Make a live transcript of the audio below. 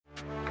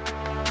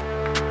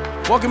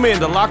Welcome in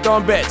to Locked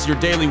On Bets, your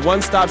daily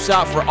one-stop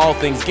shop for all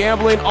things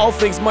gambling, all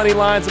things money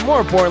lines, and more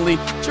importantly,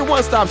 it's your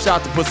one-stop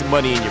shop to put some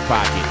money in your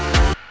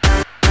pocket.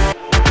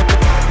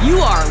 You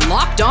are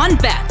Locked On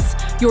Bets,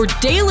 your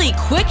daily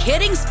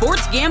quick-hitting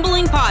sports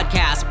gambling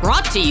podcast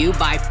brought to you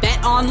by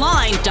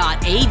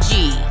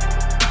BetOnline.ag.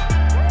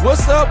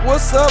 What's up?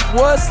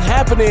 What's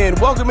happening?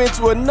 Welcome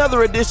into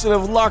another edition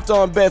of Locked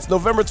On Bets,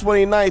 November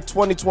 29th,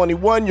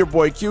 2021. Your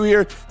boy Q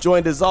here,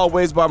 joined as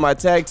always by my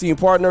tag team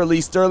partner, Lee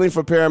Sterling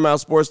from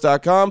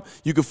ParamountSports.com.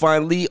 You can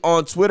find Lee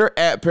on Twitter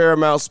at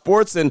Paramount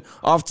Sports. And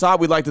off top,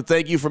 we'd like to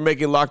thank you for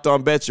making Locked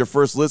On Bets your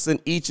first listen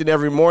each and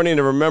every morning.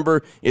 And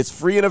remember, it's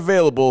free and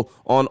available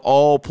on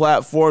all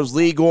platforms.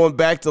 Lee, going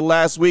back to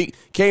last week,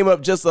 came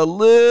up just a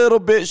little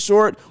bit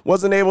short.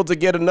 Wasn't able to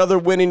get another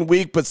winning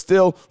week, but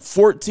still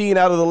 14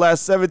 out of the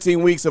last 17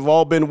 weeks have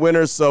all been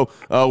winners, so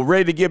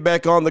ready to get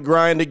back on the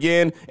grind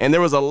again. And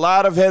there was a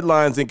lot of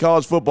headlines in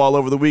college football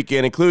over the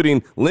weekend,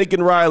 including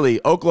Lincoln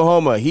Riley,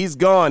 Oklahoma. He's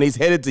gone. He's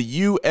headed to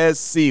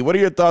USC. What are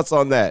your thoughts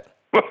on that?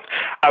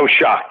 I was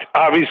shocked.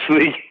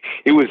 Obviously,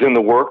 it was in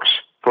the works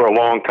for a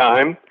long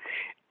time.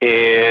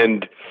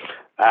 And,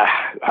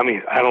 I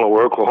don't know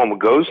where Oklahoma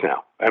goes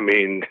now.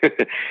 They're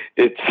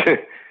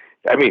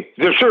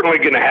certainly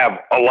going to have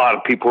a lot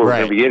of people who are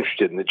going to be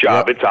interested in the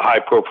job. Yep. It's a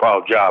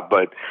high-profile job,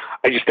 but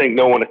I just think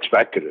no one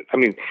expected it.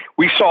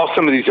 We saw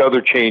some of these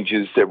other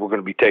changes that were going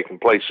to be taking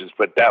places,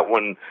 but that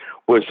one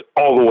was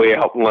all the way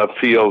out in left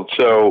field.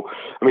 So,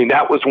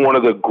 that was one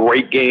of the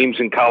great games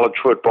in college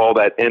football,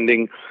 that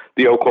ending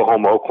the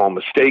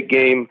Oklahoma State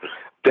game.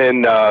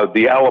 Then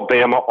the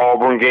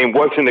Alabama-Auburn game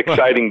wasn't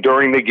exciting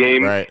during the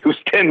game. Right. It was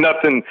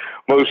 10-0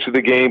 most of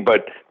the game,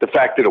 but the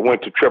fact that it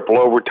went to triple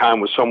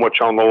overtime with so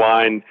much on the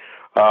line,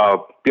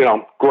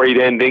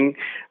 great ending.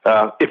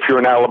 If you're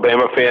an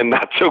Alabama fan,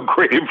 not so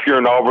great if you're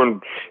an Auburn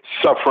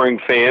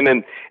suffering fan.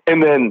 And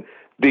then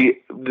the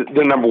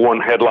number one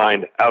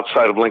headline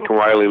outside of Lincoln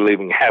Riley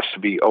leaving has to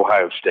be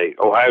Ohio State.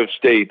 Ohio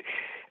State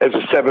as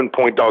a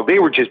 7-point dog. They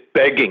were just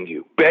begging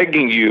you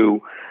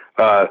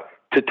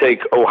to take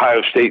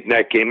Ohio State in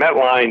that game. That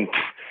line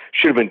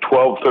should have been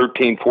 12,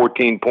 13,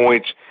 14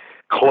 points,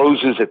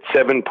 closes at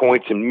 7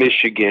 points, and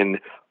Michigan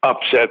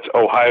upsets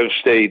Ohio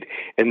State.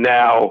 And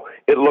now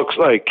it looks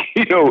like,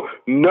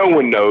 no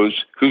one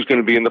knows who's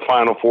going to be in the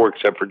Final Four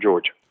except for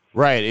Georgia.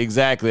 Right,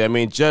 exactly.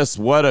 Just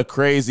what a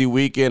crazy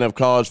weekend of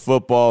college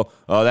football.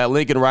 That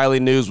Lincoln Riley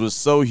news was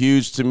so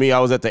huge to me. I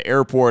was at the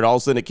airport. All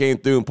of a sudden it came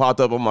through and popped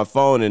up on my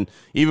phone. And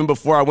even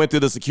before I went through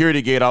the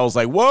security gate, I was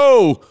like,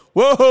 whoa,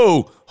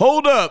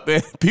 hold up.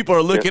 And people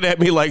are looking at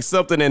me like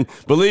something. And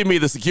believe me,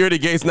 the security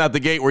gate's not the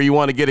gate where you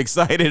want to get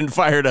excited and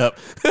fired up.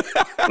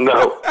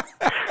 No,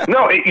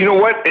 you know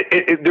what?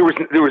 There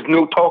was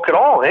no talk at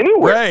all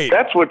anywhere. Right.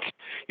 That's what's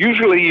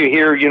usually you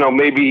hear,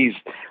 maybe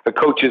a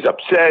coach is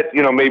upset,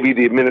 maybe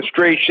the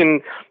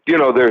administration, they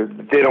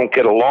don't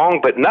get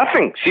along, but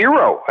nothing,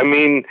 zero.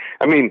 Maybe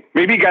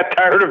he got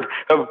tired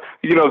of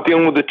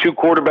dealing with the two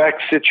quarterback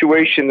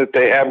situation that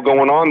they have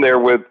going on there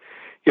with,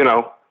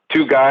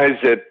 two guys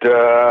that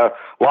a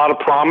lot of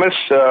promise,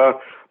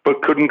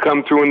 but couldn't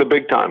come through in the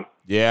big time.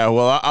 Yeah,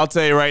 well, I'll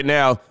tell you right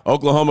now,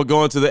 Oklahoma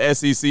going to the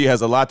SEC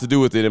has a lot to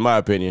do with it, in my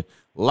opinion.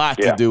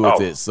 To do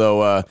with it.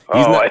 So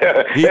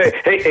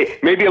hey,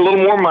 maybe a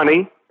little more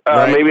money,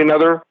 right. Maybe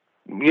another,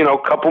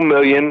 couple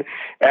million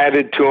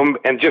added to him,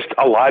 and just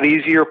a lot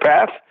easier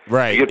path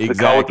right, to get to the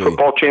exactly. college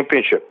football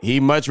championship.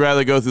 He'd much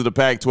rather go through the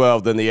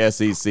Pac-12 than the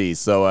SEC.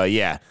 So,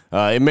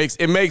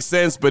 it makes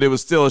sense, but it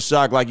was still a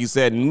shock. Like you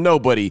said,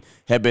 nobody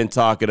had been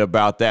talking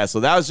about that. So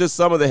that was just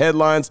some of the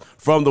headlines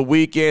from the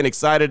weekend.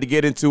 Excited to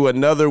get into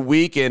another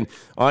week, and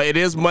it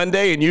is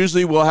Monday, and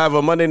usually we'll have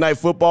a Monday Night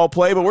Football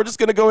play, but we're just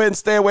going to go ahead and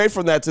stay away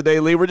from that today,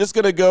 Lee. We're just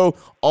going to go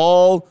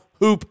all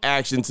hoop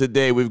action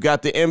today. We've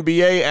got the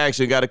NBA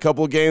action, got a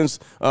couple of games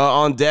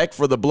on deck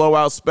for the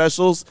blowout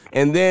specials,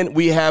 and then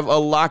we have a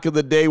lock of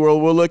the day where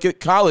we'll look at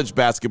college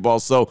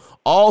basketball. So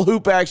all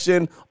hoop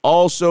action,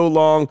 all show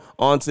long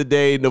on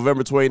today,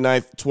 November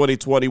 29th,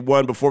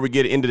 2021. Before we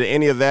get into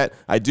any of that,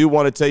 I do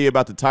want to tell you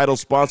about the title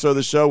sponsor of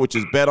the show, which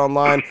is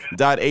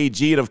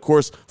BetOnline.ag. And, of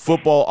course,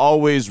 football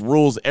always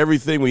rules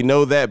everything. We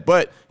know that.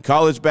 But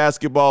college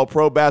basketball,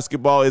 pro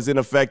basketball is in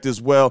effect as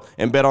well.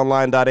 And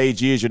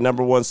BetOnline.ag is your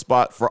number one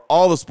spot for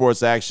all the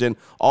sports action,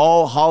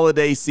 all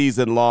holiday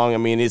season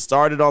long. It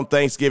started on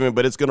Thanksgiving,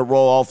 but it's going to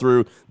roll all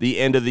through the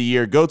end of the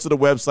year. Go to the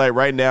website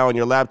right now on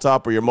your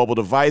laptop or your mobile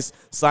device.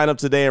 Sign up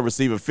today and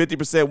receive a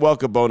 50%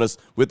 welcome bonus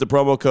with the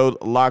promo code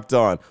Locked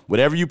On.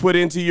 Whatever you put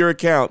into your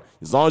account,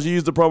 as long as you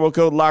use the promo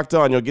code Locked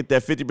On, you'll get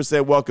that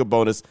 50% welcome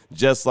bonus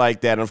just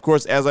like that. And, of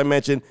course, as I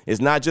mentioned,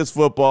 it's not just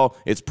football.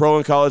 It's pro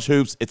and college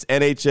hoops. It's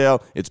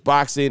NHL. It's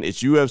boxing.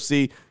 It's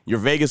UFC. Your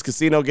Vegas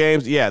casino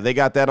games, they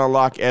got that on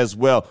lock as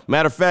well.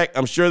 Matter of fact,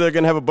 I'm sure they're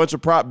going to have a bunch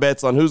of prop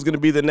bets on who's going to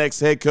be the next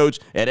head coach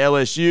at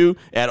LSU,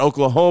 at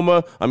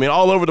Oklahoma.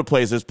 All over the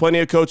place. There's plenty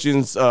of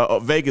coaching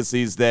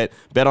vacancies that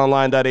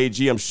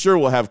BetOnline.ag, I'm sure,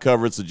 will have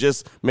covered. So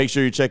just make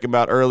sure you check them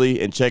out early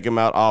and check them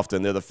out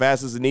often. They're the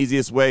fastest and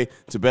easiest way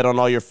to bet on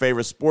all your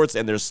favorite sports,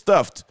 and they're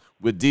stuffed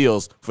with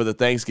deals for the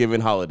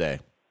Thanksgiving holiday.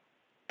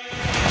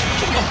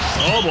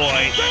 Oh,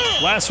 boy.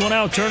 Last one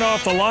out, turn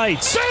off the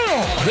lights.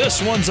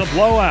 This one's a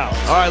blowout.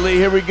 All right, Lee,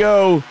 here we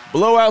go.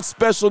 Blowout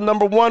special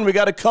number 1. We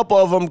got a couple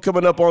of them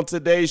coming up on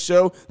today's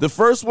show. The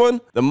first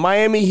one, the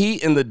Miami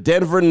Heat and the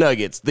Denver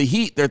Nuggets. The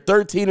Heat, they're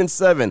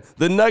 13-7.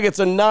 The Nuggets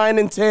are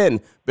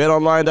 9-10.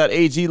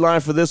 BetOnline.ag line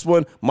for this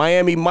one.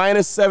 Miami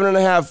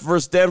 -7.5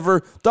 versus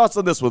Denver. Thoughts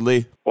on this one,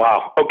 Lee?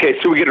 Wow. Okay,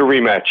 so we get a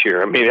rematch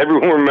here. I mean,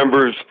 everyone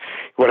remembers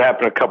what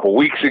happened a couple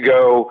weeks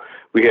ago.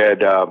 We had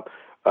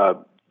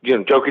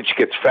Jokic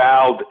gets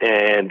fouled,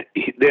 and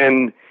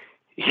then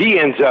he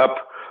ends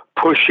up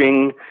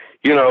pushing,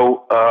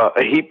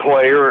 a Heat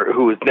player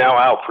who is now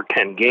out for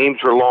 10 games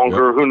or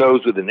longer, Who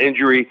knows, with an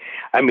injury.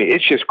 I mean,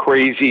 it's just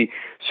crazy.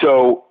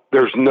 So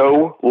there's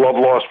no love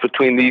lost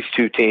between these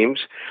two teams.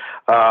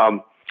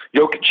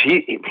 Jokic,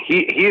 he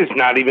has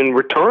not even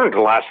returned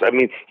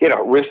he had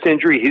a wrist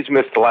injury. He's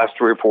missed the last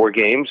 3 or 4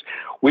 games.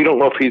 We don't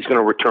know if he's going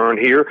to return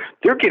here.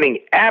 They're getting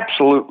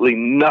absolutely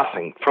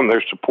nothing from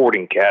their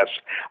supporting cast.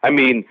 I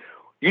mean,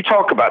 you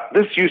talk about,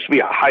 this used to be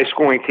a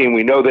high-scoring team.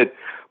 We know that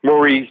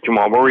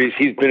Jamal Murray,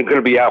 he's going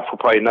to be out for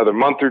probably another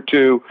month or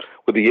two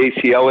with the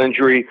ACL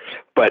injury.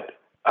 But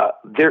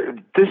this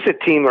is a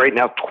team right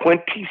now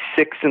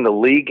 26 in the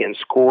league in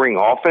scoring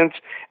offense,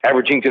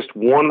 averaging just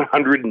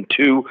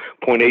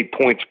 102.8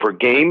 points per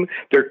game.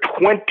 They're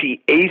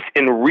 28th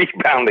in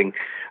rebounding,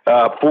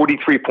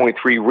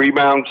 43.3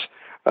 rebounds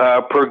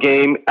per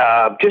game.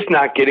 Just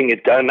not getting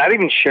it done, not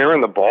even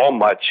sharing the ball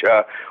much.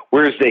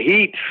 Whereas the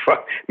Heat,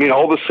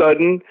 all of a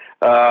sudden,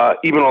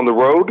 even on the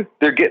road,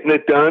 they're getting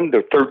it done.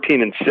 They're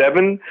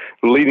 13-7,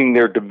 leading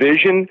their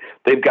division.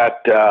 They've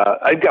got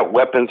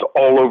weapons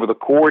all over the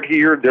court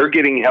here. They're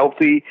getting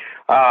healthy.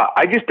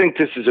 I just think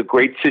this is a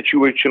great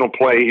situational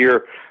play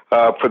here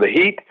for the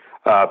Heat.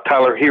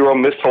 Tyler Hero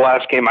missed the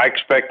last game. I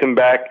expect him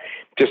back.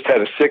 Just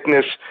had a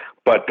sickness.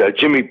 But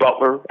Jimmy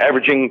Butler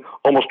averaging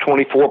almost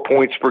 24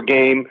 points per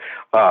game,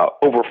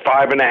 over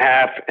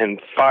 5.5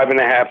 and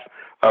 5.5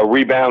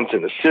 rebounds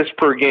and assists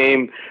per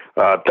game.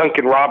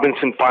 Duncan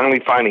Robinson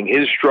finally finding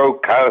his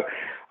stroke.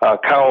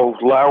 Kyle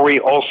Lowry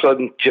all of a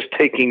sudden just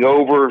taking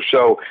over.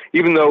 So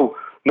even though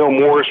no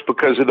Morris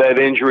because of that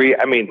injury,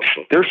 I mean,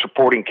 they're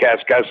supporting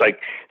cast, guys like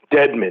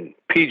Dedmon,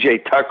 P.J.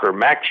 Tucker,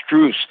 Max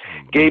Strus,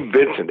 Gabe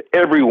Vincent.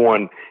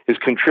 Everyone is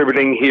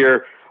contributing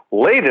here.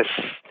 Latest,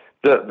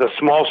 the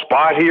small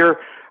spot here,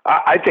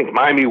 I think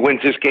Miami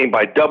wins this game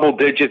by double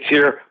digits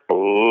here.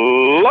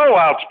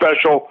 Blowout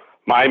special.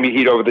 Miami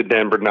Heat over the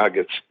Denver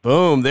Nuggets.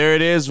 Boom, there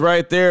it is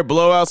right there.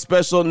 Blowout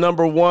special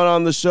number 1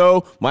 on the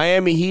show.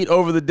 Miami Heat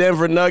over the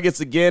Denver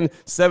Nuggets. Again,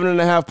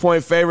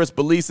 7.5-point favorites.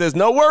 But Lee says,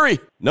 no worry.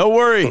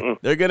 Mm-mm.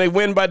 They're going to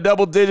win by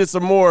double digits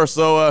or more.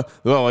 So,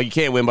 you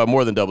can't win by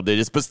more than double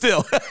digits, but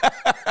still,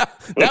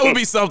 that would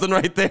be something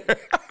right there.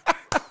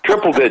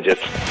 Triple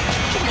digits.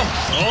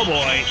 Oh,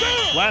 boy.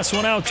 Last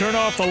one out, turn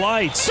off the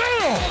lights.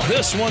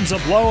 This one's a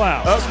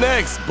blowout. Up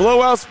next,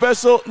 blowout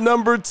special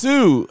number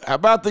 2. How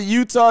about the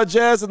Utah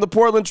Jazz and the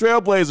Portland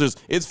Trailblazers?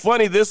 It's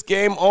funny, this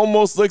game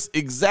almost looks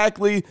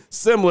exactly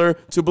similar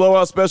to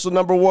blowout special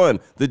number 1.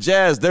 The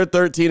Jazz, they're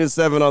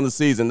 13-7 on the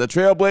season. The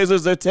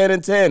Trailblazers, they're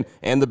 10-10.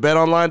 And the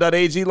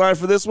BetOnline.ag line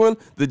for this one,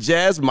 the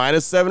Jazz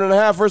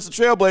 -7.5 versus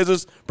the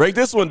Trailblazers. Break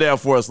this one down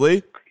for us,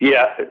 Lee.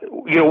 Yeah,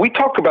 we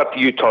talk about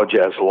the Utah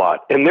Jazz a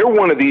lot, and they're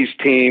one of these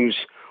teams,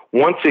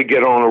 once they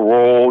get on a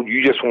roll,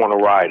 you just want to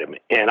ride them.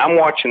 And I'm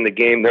watching the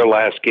game, their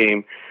last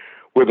game,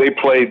 where they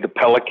played the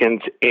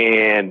Pelicans,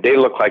 and they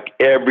look like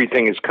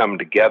everything is coming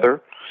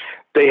together.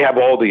 They have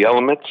all the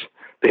elements.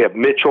 They have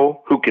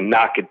Mitchell, who can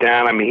knock it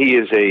down. I mean, he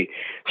is a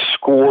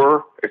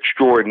scorer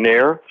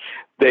extraordinaire.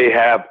 They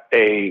have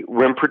a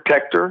rim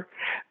protector.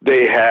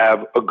 They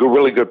have a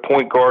really good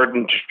point guard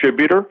and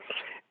distributor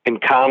in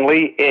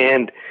Conley.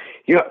 And,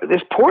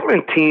 this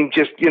Portland team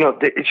just,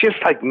 it's just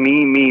like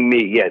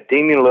me. Yeah,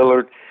 Damian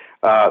Lillard,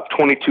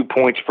 22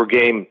 points per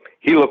game.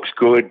 He looks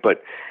good,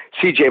 but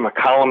C.J.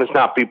 McCollum has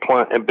not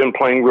been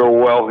playing real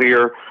well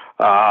here.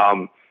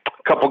 A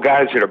couple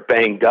guys that are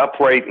banged up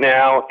right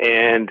now.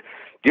 And,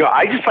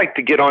 I just like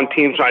to get on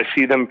teams when I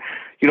see them,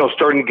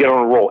 starting to get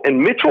on a roll.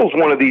 And Mitchell's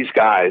one of these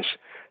guys,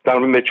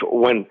 Donovan Mitchell,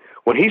 when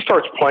he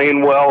starts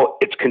playing well,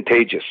 it's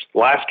contagious.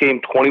 Last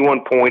game,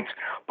 21 points,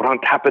 but on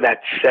top of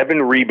that,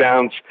 7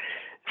 rebounds,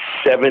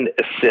 7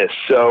 assists.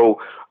 So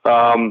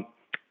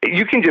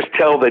you can just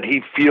tell that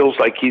he feels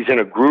like he's in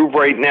a groove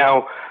right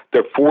now.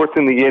 They're 4th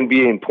in the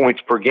NBA in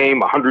points per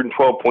game,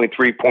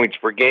 112.3 points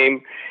per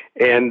game,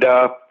 and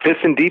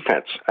 5th in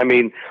defense. I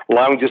mean,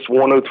 allowing just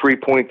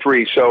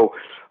 103.3. So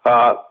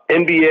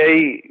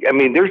NBA, I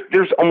mean,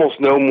 there's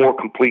almost no more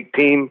complete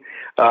team.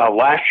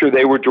 Last year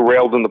they were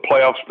derailed in the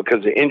playoffs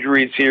because of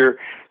injuries here.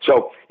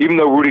 So even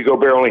though Rudy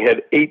Gobert only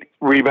had 8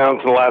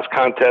 rebounds in the last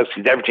contest,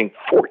 he's averaging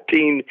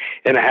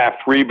 14.5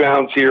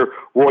 rebounds here.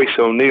 Royce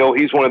O'Neal,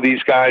 he's one of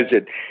these guys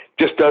that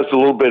just does a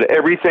little bit of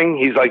everything.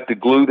 He's like the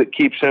glue that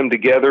keeps them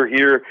together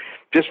here.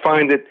 Just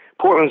find that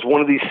Portland's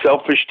one of these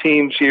selfish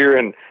teams here,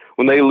 and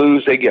when they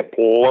lose, they get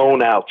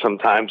blown out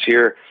sometimes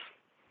here.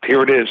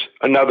 Here it is,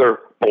 another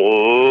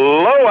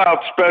blowout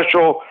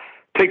special.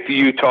 Take the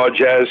Utah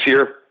Jazz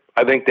here.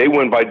 I think they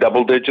win by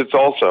double digits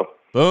also.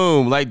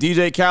 Boom. Like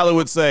DJ Khaled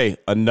would say,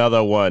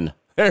 another one.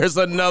 There's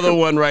another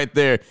one right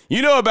there.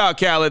 You know about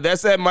Khaled.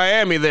 That's at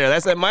Miami there.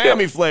 That's at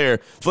Miami flavor,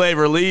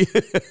 Lee.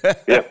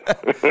 Yeah.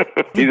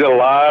 He's a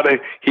lot of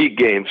Heat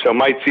games, so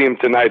might see him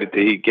tonight at the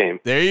Heat game.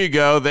 There you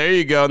go. There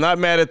you go. Not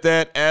mad at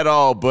that at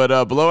all.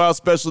 But blowout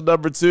special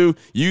number 2,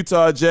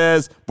 Utah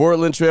Jazz,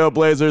 Portland Trail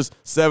Blazers,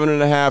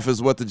 7.5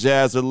 is what the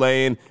Jazz are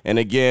laying. And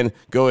again,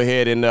 go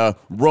ahead and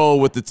roll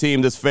with the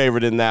team that's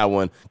favored in that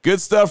one.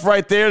 Good stuff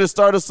right there to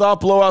start us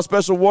off. Blowout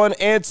special 1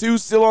 and 2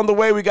 still on the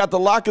way. We got the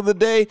lock of the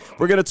day.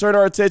 We're going to turn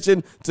our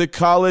attention to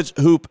college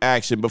hoop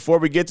action. Before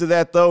we get to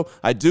that, though,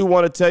 I do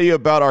want to tell you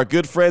about our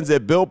good friends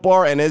at Built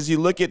Bar. And as you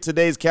look at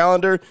today's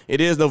calendar, it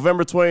is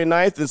November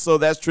 29th, and so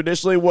that's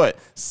traditionally what?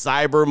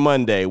 Cyber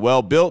Monday.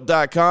 Well,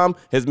 Built.com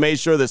has made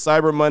sure that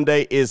Cyber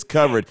Monday is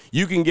covered.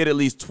 You can get at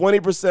least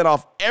 20%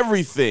 off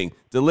everything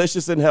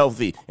delicious and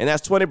healthy, and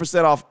that's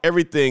 20% off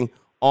everything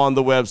on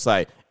the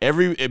website.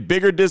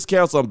 Bigger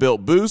discounts on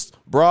Built Boost,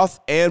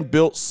 broth, and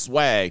Built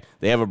Swag.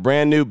 They have a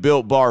brand new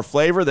Built Bar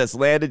flavor that's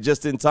landed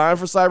just in time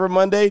for Cyber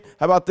Monday.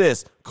 How about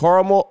this?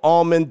 Caramel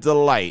Almond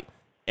Delight.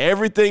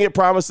 Everything it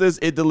promises,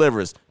 it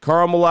delivers.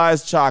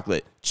 Caramelized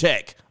chocolate,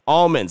 check.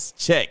 Almonds,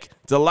 check.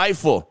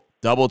 Delightful,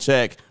 double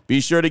check.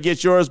 Be sure to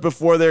get yours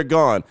before they're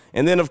gone.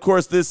 And then, of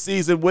course, this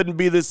season wouldn't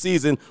be this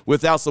season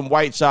without some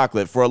white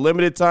chocolate. For a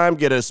limited time,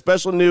 get a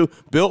special new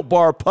Built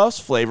Bar Puffs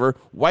flavor,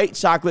 white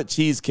chocolate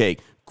cheesecake.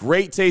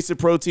 Great tasting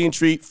protein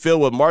treat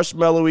filled with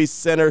marshmallowy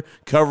center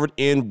covered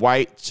in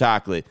white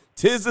chocolate.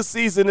 'Tis the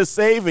season to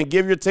save and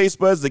give your taste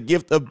buds the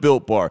gift of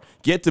Built Bar.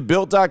 Get to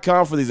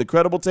Built.com for these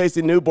incredible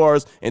tasting new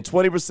bars and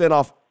 20%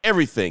 off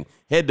everything.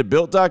 Head to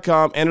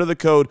Built.com, enter the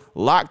code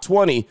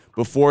LOCK20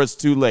 before it's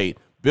too late.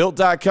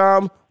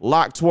 Built.com,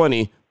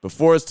 LOCK20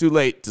 before it's too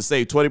late to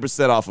save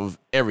 20% off of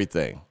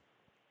everything.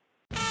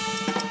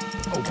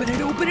 Open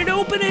it, open it,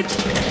 open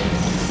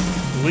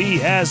it. Lee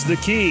has the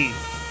key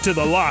to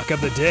the lock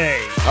of the day.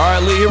 All right,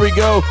 Lee, here we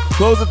go.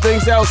 Closing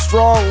things out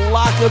strong.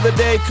 Lock of the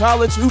day,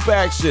 college hoop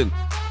action.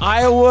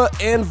 Iowa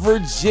and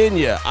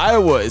Virginia.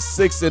 Iowa is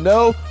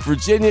 6-0.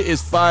 Virginia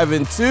is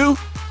 5-2.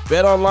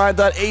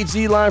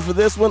 BetOnline.ag line for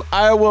this one.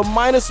 Iowa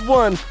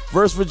 -1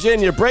 versus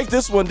Virginia. Break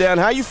this one down.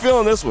 How you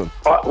feeling this one?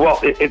 Well,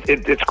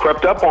 it's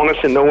crept up on us,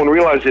 and no one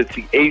realized it's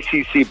the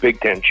ACC Big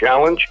Ten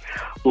Challenge.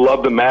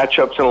 Love the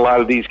matchups in a lot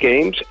of these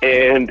games.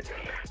 And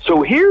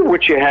so here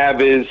what you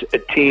have is a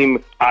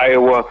team,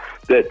 Iowa,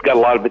 that got a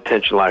lot of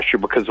attention last year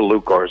because of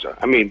Luke Garza.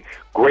 I mean,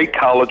 great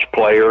college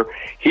player.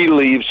 He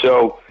leaves,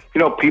 so,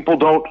 people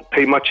don't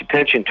pay much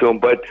attention to him,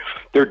 but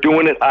they're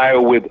doing it,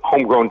 Iowa, with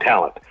homegrown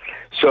talent.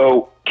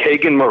 So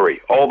Keegan Murray,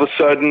 all of a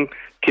sudden,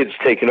 kid's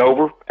taken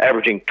over,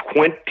 averaging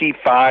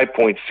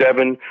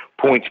 25.7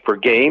 points per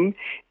game.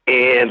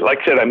 And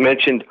like I said, I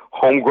mentioned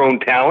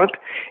homegrown talent.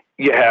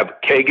 You have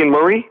Keegan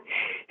Murray,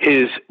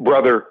 his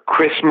brother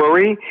Chris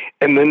Murray,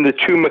 and then the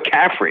two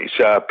McCaffreys,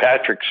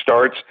 Patrick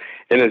Starks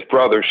and his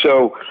brother.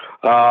 So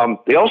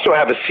they also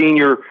have a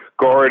senior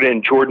guard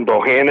in Jordan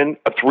Bohannon,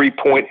 a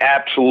three-point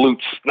absolute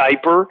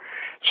sniper.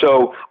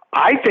 So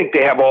I think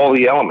they have all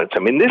the elements. I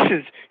mean,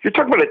 you're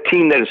talking about a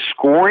team that is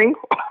scoring.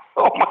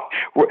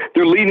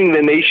 They're leading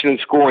the nation in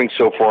scoring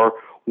so far,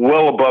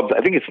 well above,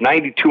 I think it's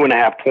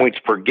 92.5 points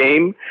per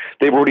game.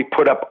 They've already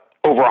put up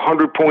over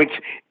 100 points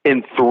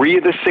in 3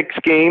 of the 6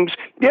 games.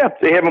 Yeah,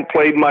 they haven't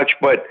played much,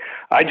 but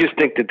I just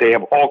think that they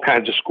have all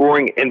kinds of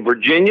scoring. In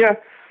Virginia,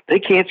 they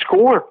can't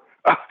score.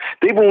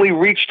 They've only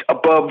reached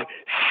above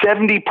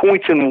 70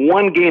 points in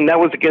one game. That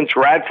was against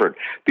Radford.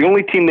 The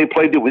only team they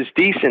played that was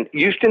decent,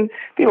 Houston,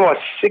 they lost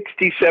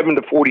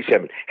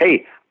 67-47.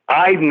 Hey,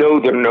 I know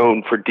they're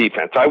known for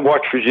defense. I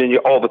watch Virginia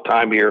all the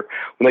time here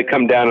when they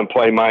come down and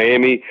play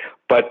Miami.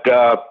 But,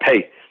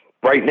 hey,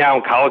 right now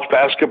in college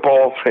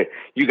basketball,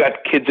 you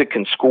got kids that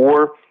can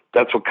score.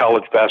 That's what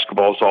college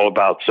basketball is all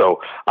about.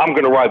 So I'm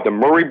going to ride the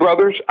Murray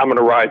brothers. I'm going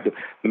to ride the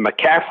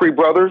McCaffrey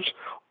brothers,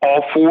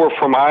 all 4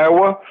 from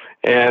Iowa.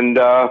 And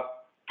I'm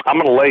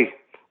going to lay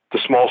the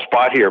small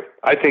spot here.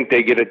 I think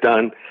they get it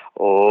done.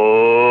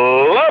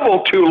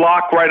 Level 2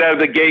 lock right out of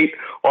the gate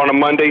on a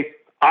Monday.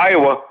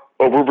 Iowa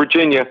over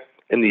Virginia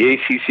in the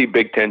ACC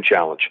Big Ten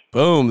Challenge.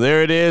 Boom,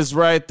 there it is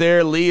right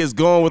there. Lee is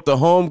going with the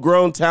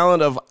homegrown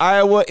talent of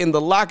Iowa in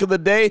the lock of the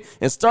day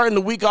and starting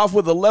the week off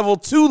with a level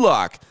 2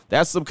 lock.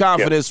 That's some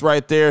confidence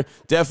right there.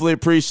 Definitely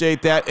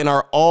appreciate that in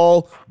our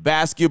all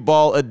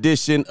basketball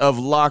edition of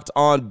Locked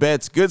On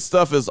Bets. Good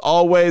stuff as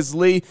always,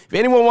 Lee. If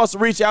anyone wants to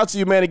reach out to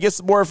you, man, and get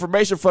some more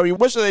information from you,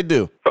 what should they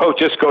do? Oh,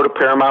 just go to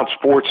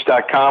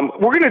ParamountSports.com.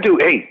 We're going to do,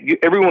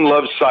 everyone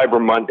loves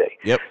Cyber Monday.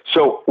 Yep.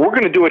 So we're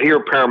going to do it here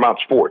at Paramount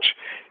Sports.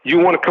 You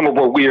want to come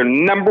aboard. We are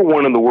number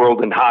 1 in the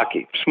world in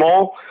hockey.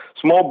 Small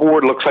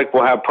board. Looks like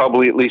we'll have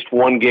probably at least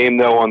one game,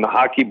 though, on the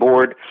hockey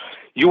board.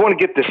 You want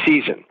to get the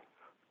season.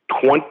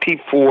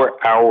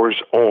 24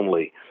 hours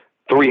only,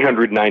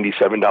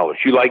 $397.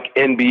 You like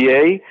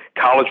NBA,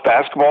 college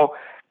basketball,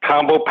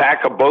 combo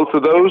pack of both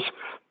of those,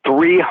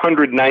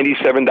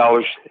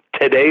 $397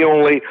 today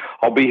only.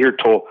 I'll be here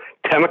till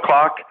 10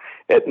 o'clock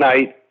at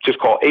night. Just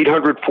call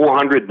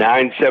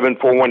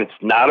 800-400-9741. It's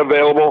not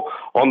available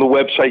on the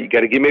website. You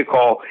got to give me a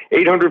call.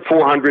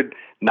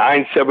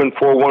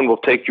 800-400-9741. We'll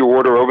take your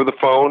order over the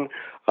phone.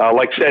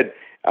 Like I said,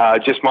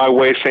 just my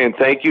way of saying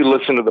thank you.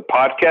 Listen to the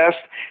podcast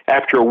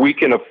after a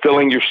weekend of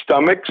filling your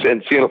stomachs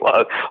and seeing a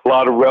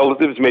lot of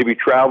relatives, maybe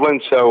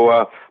traveling.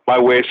 So my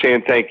way of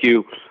saying thank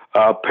you.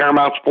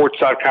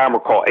 ParamountSports.com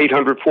or call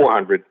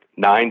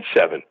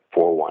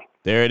 800-400-9741.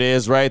 There it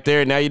is right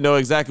there. Now you know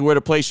exactly where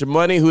to place your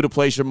money, who to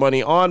place your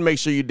money on. Make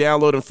sure you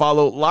download and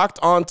follow Locked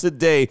On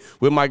Today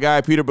with my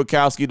guy, Peter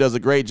Bukowski. Does a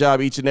great job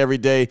each and every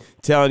day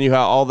telling you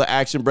how all the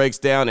action breaks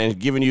down and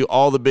giving you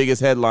all the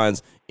biggest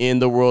headlines in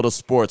the world of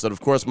sports. And, of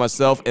course,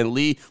 myself and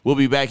Lee will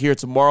be back here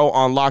tomorrow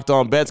on Locked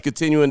On Bets,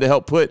 continuing to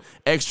help put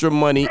extra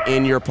money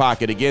in your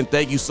pocket. Again,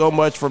 thank you so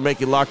much for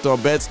making Locked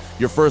On Bets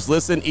your first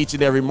listen each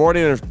and every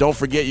morning. And don't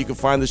forget, you can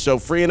find the show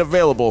free and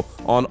available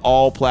on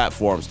all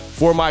platforms.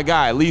 For my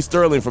guy, Lee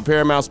Sterling from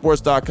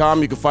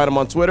ParamountSports.com, you can find him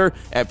on Twitter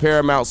at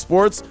Paramount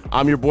Sports.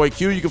 I'm your boy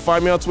Q. You can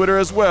find me on Twitter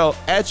as well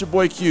at your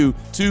boy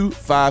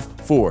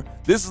Q254.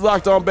 This is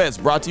Locked On Bets,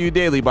 brought to you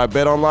daily by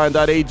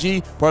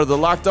BetOnline.ag, part of the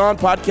Locked On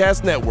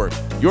Podcast Network.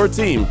 Your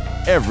team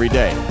every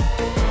day.